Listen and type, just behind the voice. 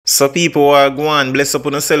So people are going bless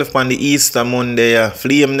upon yourself on the Easter Monday.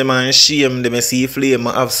 Flame them and shame them. I see Flame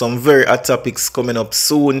have some very hot topics coming up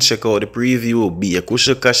soon. Check out the preview. Be a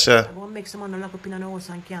kusha kasha. I want to make someone lock up in an house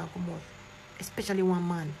and can't come out. Especially one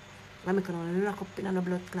man. I make someone lock up in a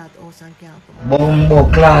blood clot house and can't come out.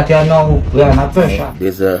 Bombo clot, you know, we are not pressure.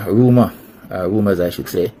 There's a rumor, rumors I should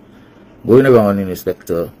say, going around in respect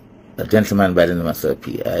to a gentleman by the name of Sir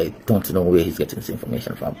P. I don't know where he's getting this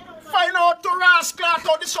information from. Find out to Ras clot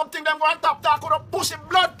or this something them going to tap talk on a pussy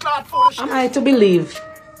blood clot for the shit. Am I to believe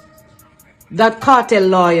that Kartel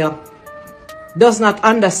lawyer does not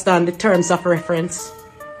understand the terms of reference?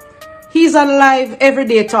 He's on live every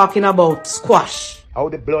day talking about squash. How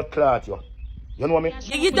the blood clot you? You know me?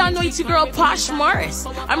 Yeah, you don't know it's your girl Posh Morris.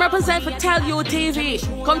 I'm representing for Tell You TV.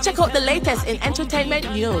 Come check out the latest in entertainment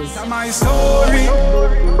news. My story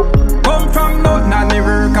come from nothing and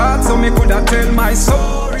never got, so me coulda tell my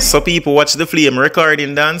story. So people watch the Flame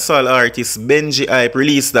recording dancehall artist Benji Hype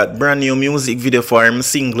released that brand new music video for him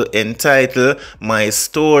single entitled My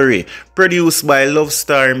Story. Produced by Love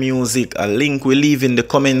Star Music. A link will leave in the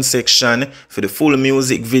comment section for the full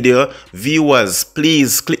music video. Viewers,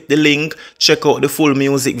 please click the link, check out the full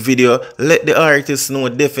music video. Let the artist know,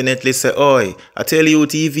 definitely say, oi, I tell you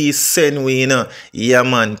TV send we, you know. Yeah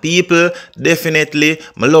man, people, definitely,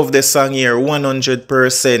 I love the song here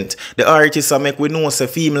 100%. The artist I make we know say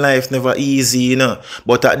female life never easy, you know.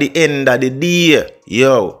 But at the end of the day,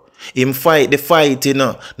 yo, him fight the fight, you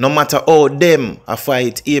know. No matter how them I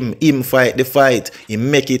fight him fight the fight. He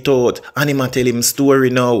make it out and him a tell him story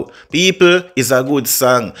now. People, is a good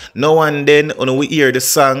song. Now and then when we hear the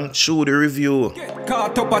song through the review.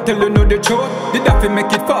 Caught up, I tell you know the truth. Did have to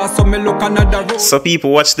make it fast, so me look another road. So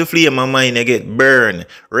people watch the Flame and mine get burned.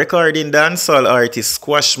 Recording dancehall artist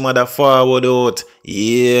Squash Mother forward out.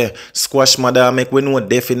 Yeah, Squash Mother make we know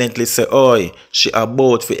definitely say, oi, she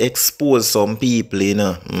about to expose some people, you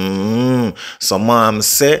know. So mom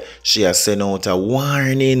say she has sent out a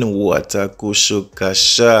warning. What a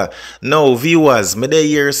kushukasha. Now viewers, me dey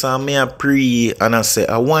hear some me a pre and I say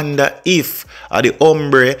I wonder if the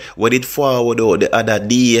hombre what it forward out the other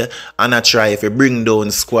day and I try if bring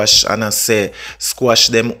down Squash and I say Squash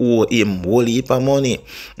them owe him whole heap of money.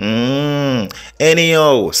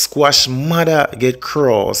 Anyhow, Squash Mother get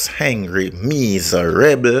cross, hungry,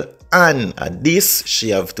 miserable, and this she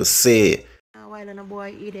have to say. While on a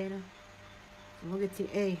boy eat it, I'm going to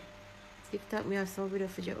think, hey, TikTok me have some video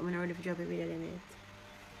for drop, I'm not ready for drop a video them yet.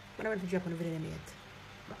 I'm not ready for drop on a video them yet.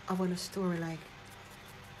 But I want a story like,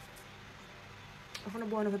 I want a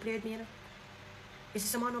boy to play with me, you know. Is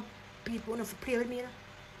some other people want to play with me, you know.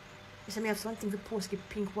 You see me have something to post, get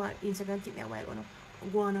pink white Instagram, take me a while, you know.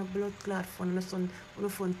 Go on a blood clot fun, on the sun, on the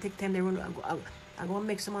phone, take time they run, I go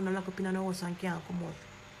make someone lock up in a house and can't come out.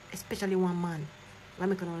 Especially one man. I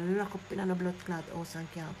make them lock up in a blood clot house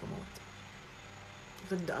and can't come out.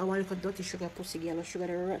 So I want to dirty sugar pussy girl, sugar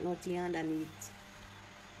the rotten out here underneath.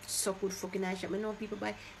 So good fucking nice shop. I know people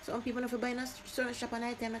buy, some people don't buy in a certain shop at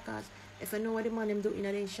night time because if I know what the man them do in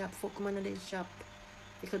a day shop, fuck man in a shop.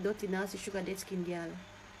 Because dirty nasty sugar dead skin girl.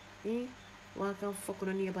 Eh? One can fuck on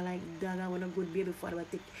a neighbor like dog and want a good baby for the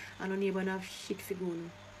take and a neighbor have shit for good.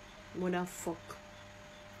 More than fuck.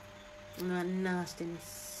 No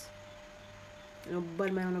nastiness. No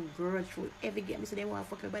bad man on a grudge food. Every game, so they want to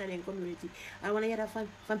fuck everybody in the community. I want to hear that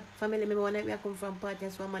family member when I come from party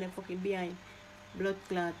and so man fucking behind. Blood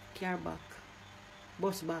clot, car back,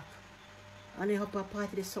 bus back. And they hop a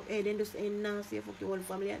party, they suck, hey, then just ain't nasty, fucking whole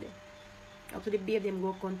family are there. After the babe, them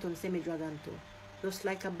go contour, semi-dragon too. Just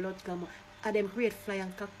like a blood clot. And them great fly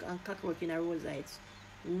and cockroach in a roadsides.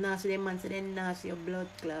 Nasty, them man say they nasty, a blood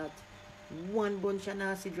clot. One bunch of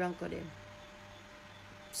nasty drunk of them.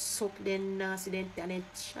 Suck them nasty, then and then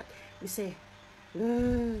shot. We say,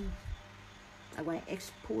 I'm going to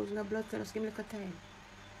expose the blood clot. Just give me a little time.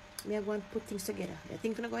 I'm going to put things together. I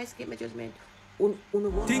think I'm going to escape my judgment.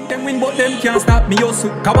 Think them win, but them can't stop me. Also,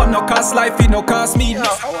 cause no cost life, it no cost me.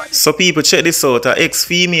 So people check this out. An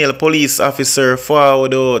ex-female police officer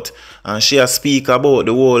forward out and she has speak about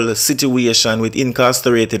the whole situation with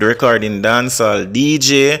incarcerated recording dancehall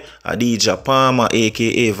DJ Adija Palmer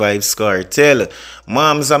aka Vibes Kartel.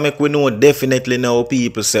 Moms I make we know definitely now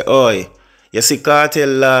people say, oi, you see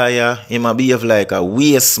Kartel lawyer, him a behave like a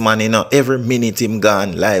waste man, you know. Every minute him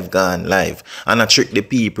gone live. And I trick the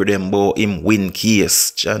people them about him win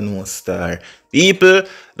case. Channel Star People,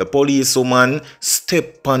 the policewoman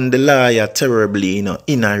step on the lawyer terribly,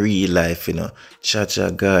 in a real life, Cha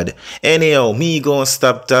God. Anyhow, me gonna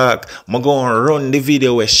stop talk. I'm gonna run the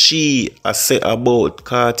video where she say about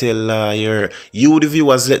Kartel lawyer. You, the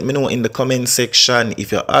viewers, let me know in the comment section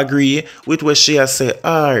if you agree with what she say,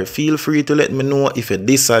 or feel free to let me know if you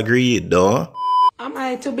disagree, though. Am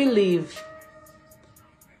I to believe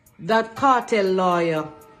that Kartel lawyer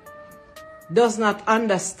does not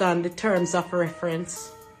understand the terms of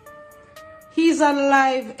reference? He's on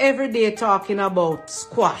live every day talking about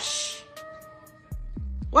squash.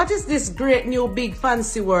 What is this great new big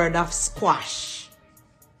fancy word of squash?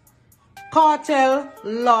 Kartel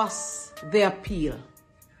lost the appeal.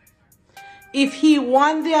 If he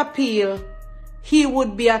won the appeal, he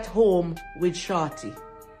would be at home with Shorty.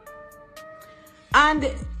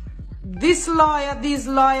 And these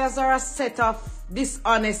lawyers are a set of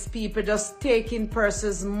dishonest people just taking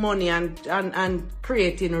persons' money and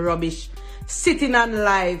creating rubbish, sitting on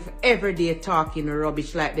live every day talking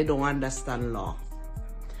rubbish like they don't understand law.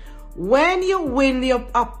 When you win the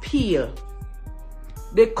appeal,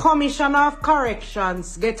 the Commissioner of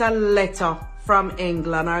Corrections get a letter from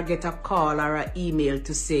England or get a call or an email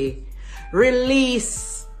to say,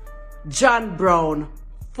 release John Brown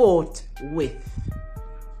forthwith.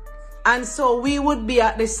 And so we would be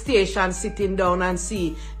at the station sitting down and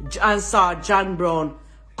saw John Brown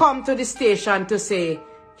come to the station to say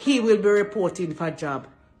he will be reporting for job.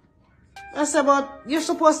 I said, but you're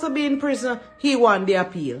supposed to be in prison. He won the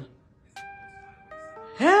appeal.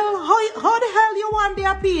 Hell, how the hell you won the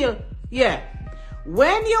appeal? Yeah.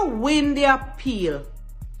 When you win the appeal,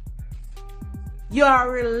 you are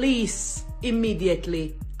released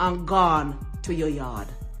immediately and gone to your yard.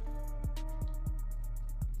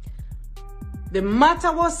 The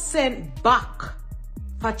matter was sent back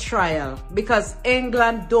for trial because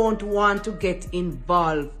England don't want to get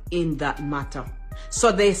involved in that matter.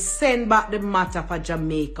 So they send back the matter for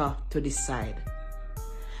Jamaica to decide.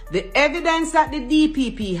 The evidence that the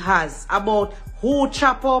DPP has about who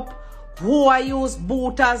chop up, who I use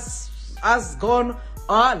boot as gun,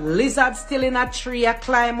 or lizard still in a tree a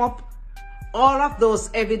climb up, all of those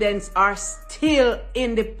evidence are still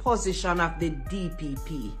in the position of the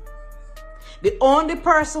DPP. The only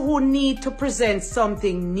person who need to present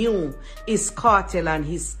something new is Kartel and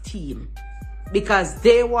his team, because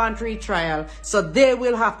they want retrial, so they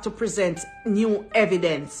will have to present new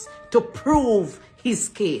evidence to prove his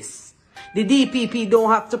case. The DPP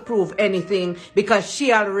don't have to prove anything because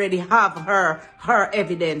she already have her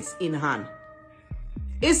evidence in hand.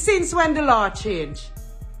 It's since when the law changed?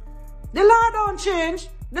 The law don't change.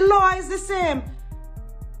 The law is the same.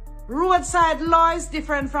 Roadside law is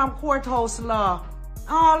different from courthouse law.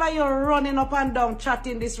 All of you running up and down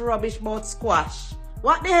chatting this rubbish about squash.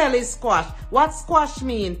 What the hell is squash? What squash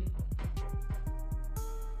mean?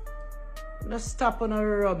 Let's stop on a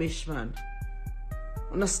rubbish, man.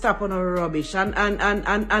 Let's stop on a rubbish. And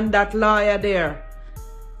that lawyer there,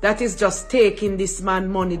 that is just taking this man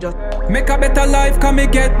money. Just make a better life, come me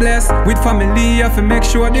get blessed. With family, you have to make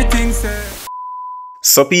sure the things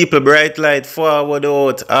So people, bright light forward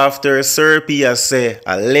out after Sir P say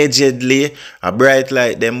allegedly a bright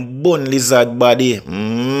light them bun lizard body.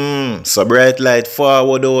 So bright light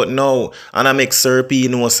forward out now, and I make Sir P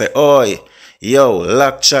know say, oi, yo,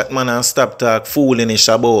 lock chat man and stop talk foolish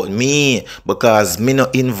about me, because me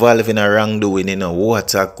not involved in a wrongdoing in a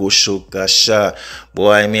water kushuka sha.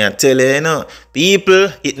 Boy, me I tell you, people,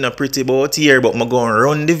 it not pretty about here, but I'm gonna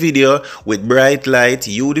run the video with bright light.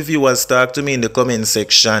 You the viewers talk to me in the comment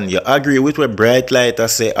section. You agree with what bright light I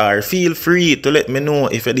say, or feel free to let me know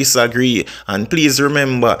if you disagree. And please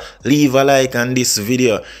remember, leave a like on this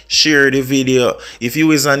video, share the video. If you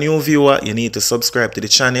is a new viewer, you need to subscribe to the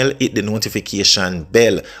channel, hit the notification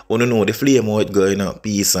bell. Wanna know the flame out going up.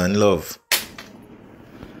 Peace and love.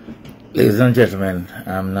 Ladies and gentlemen,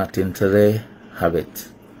 I'm not into the habit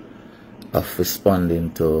of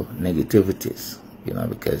responding to negativities,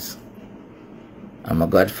 because I'm a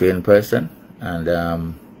God-fearing person,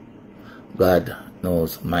 and God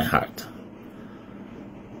knows my heart.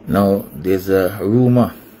 Now, there's a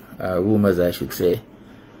rumors I should say,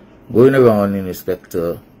 going around in respect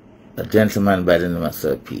to a gentleman by the name of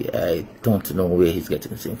Sir P. I don't know where he's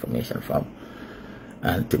getting this information from,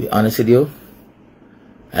 and to be honest with you,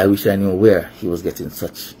 I wish I knew where he was getting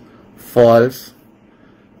such false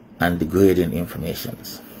and degrading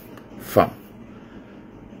informations from.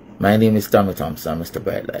 My name is Tommy Thompson, Mr.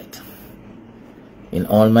 Brightlight. In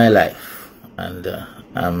all my life, and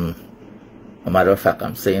a matter of fact,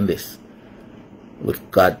 I'm saying this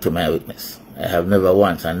with God to my witness, I have never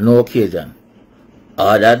once on no occasion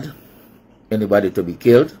ordered, anybody to be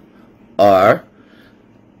killed, or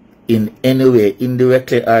in any way,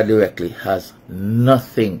 indirectly or directly, has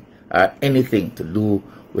nothing or anything to do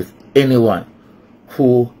with anyone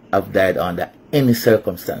who have died under any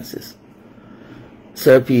circumstances.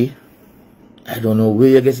 Sir P, I don't know where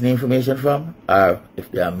you're getting the information from, or if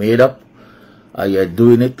they are made up, or you're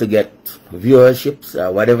doing it to get viewerships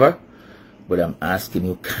or whatever, but I'm asking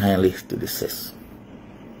you kindly to desist.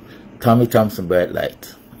 Tommy Thompson, Bright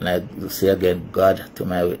Light, and I say again, God to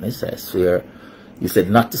my witness, I swear, you said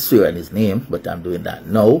not to swear in his name, but I'm doing that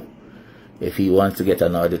now. If he wants to get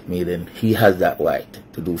annoyed with me, then he has that right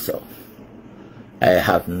to do so. I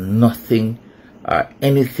have nothing or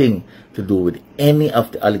anything to do with any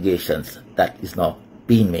of the allegations that is now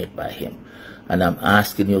being made by him. And I'm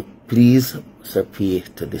asking you, please, Sir P,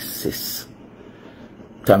 to desist.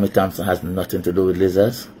 Tommy Thompson has nothing to do with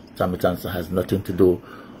lizards. Tommy Thompson has nothing to do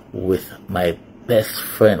with my best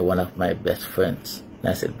friend, one of my best friends. And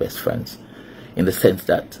I said best friends, in the sense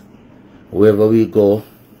that wherever we go,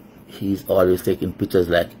 he's always taking pictures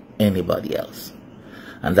like anybody else.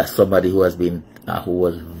 And that's somebody who has been, who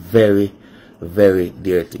was very, very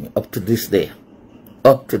dear to me. Up to this day,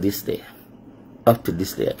 I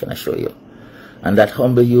can assure you. And that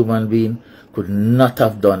humble human being could not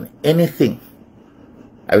have done anything.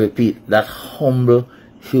 I repeat, that humble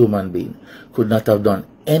human being could not have done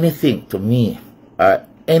anything to me or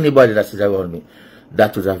anybody that is around me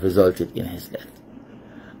that would have resulted in his death.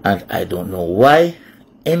 And I don't know why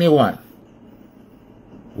anyone,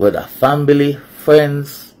 whether family,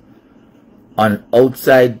 friends, on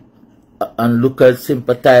outside onlookers,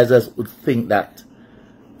 sympathizers, would think that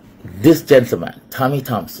this gentleman, Tommy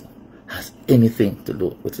Thompson, has anything to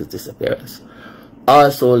do with his disappearance.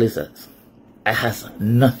 Also, lizards, I has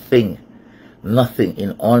nothing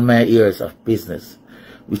in all my years of business,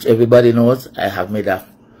 which everybody knows I have made a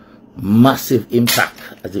massive impact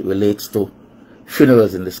as it relates to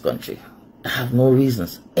funerals in this country. I have no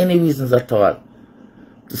reasons, any reasons at all,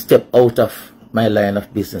 to step out of my line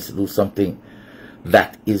of business to do something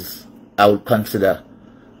that is, I would consider,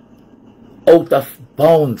 out of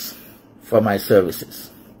bounds for my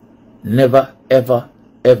services. Never, ever,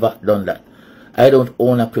 ever done that. I don't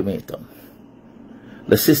own a crematorium.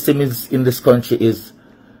 The system in this country is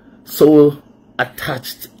so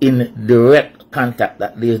attached in direct contact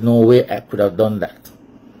that there is no way I could have done that,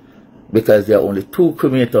 because there are only 2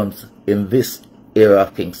 crematoriums in this area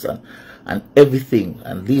of Kingston, and everything,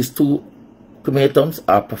 and these 2 crematoriums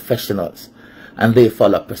are professionals, and they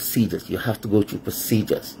follow procedures. You have to go through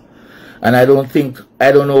procedures. And I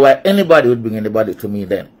don't know why anybody would bring anybody to me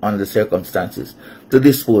then, under the circumstances, to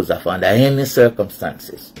dispose of under any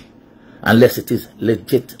circumstances, unless it is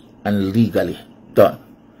legit and legally done.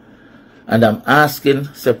 And I'm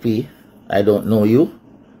asking, Sir P, I don't know you.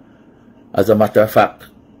 As a matter of fact,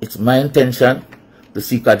 it's my intention to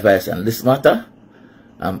seek advice on this matter.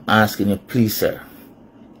 I'm asking you, please, sir,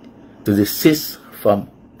 to desist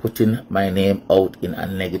from putting my name out in a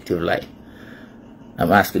negative light.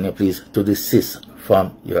 I'm asking you, please, to desist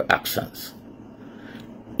from your actions.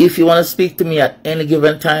 If you want to speak to me at any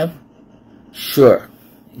given time, sure,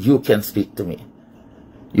 you can speak to me.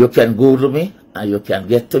 You can Google me, and you can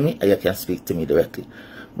get to me, and you can speak to me directly.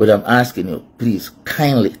 But I'm asking you, please,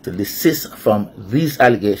 kindly, to desist from these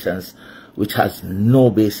allegations, which has no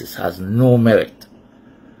basis, has no merit.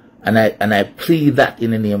 And I plead that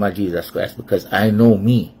in the name of Jesus Christ, because I know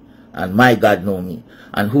me, and my God know me,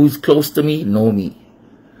 and who's close to me know me.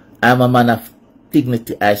 I'm a man of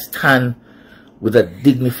dignity. I stand with a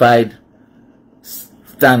dignified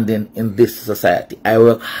standing in this society. I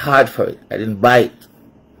work hard for it. I didn't buy it.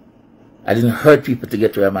 I didn't hurt people to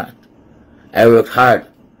get where I'm at. I work hard.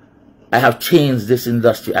 I have changed this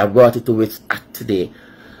industry. I brought it to where it's at today.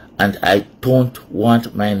 And I don't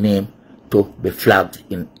want my name to be flagged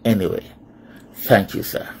in any way. Thank you,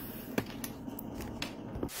 sir.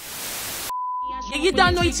 Yeah, you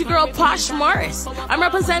don't know it's your girl Posh Morris. I'm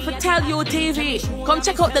representing for Tell You TV. Come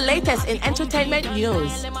check out the latest in entertainment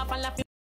news.